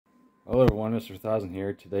Hello everyone, Mr. 1000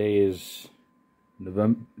 here. Today is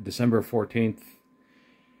December 14th. It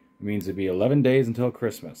means it'll be 11 days until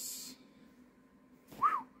Christmas.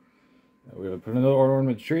 We have put another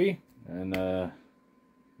ornament tree, and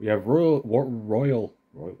we have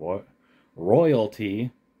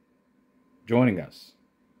royalty joining us.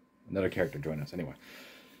 Another character joining us, anyway.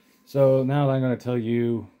 So now I'm going to tell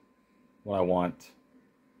you what I want.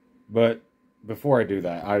 But before I do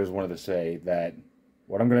that, I just wanted to say that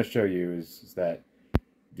what I'm going to show you is that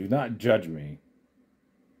do not judge me.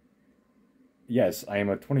 Yes, I am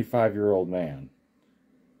a 25-year-old man.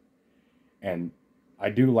 And I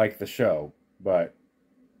do like the show, but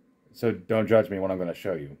so don't judge me when I'm going to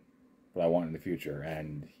show you what I want in the future.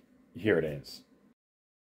 And here it is.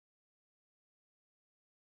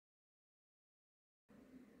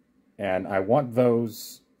 And I want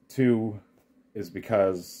those two is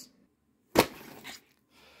because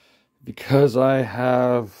I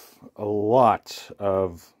have a lot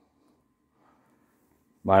of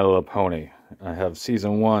My Little Pony. I have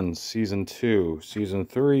Season 1, Season 2, Season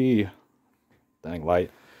 3, dang light,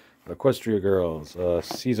 Equestria Girls,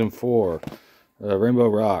 Season 4, Rainbow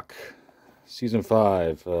Rock, Season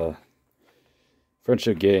 5,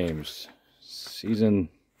 Friendship Games, Season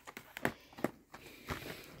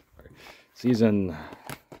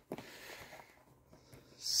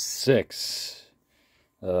 6,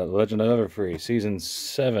 Legend of Everfree, Season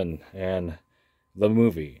 7, and the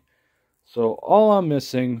movie. So all I'm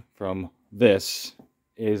missing from this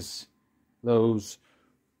is those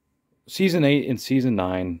Season 8 and Season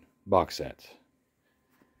 9 box set.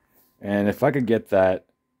 And if I could get that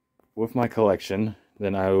with my collection,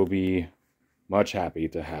 then I will be much happy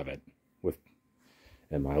to have it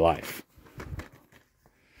in my life.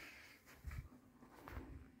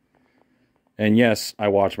 And yes, I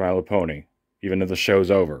watch My Little Pony, even if the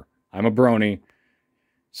show's over. I'm a brony,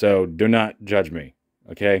 so do not judge me,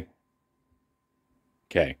 okay?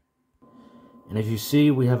 Okay. And if you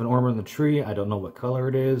see, we have an ornament on the tree. I don't know what color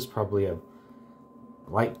it is. Probably a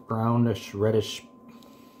light brownish, reddish,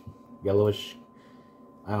 yellowish.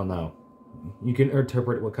 I don't know. You can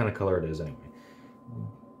interpret what kind of color it is anyway.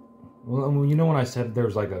 Well, you know when I said there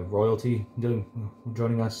was like a royalty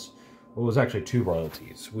joining us? Well, it was actually two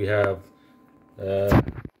royalties. We have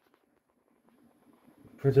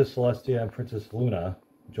Princess Celestia and Princess Luna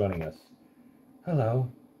joining us.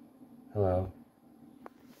 Hello. Hello.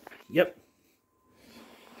 Yep.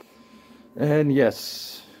 And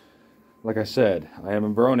yes, like I said, I am a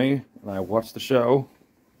brony, and I watch the show.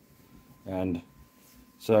 And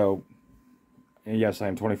so, and yes, I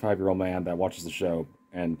am a 25-year-old man that watches the show.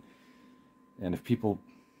 And if people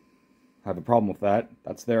have a problem with that,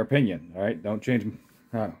 that's their opinion, all right? Don't change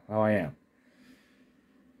how I am.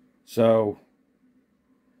 So,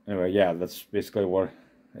 anyway, yeah, that's basically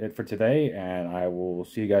it for today, and I will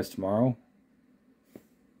see you guys tomorrow.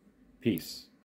 Peace.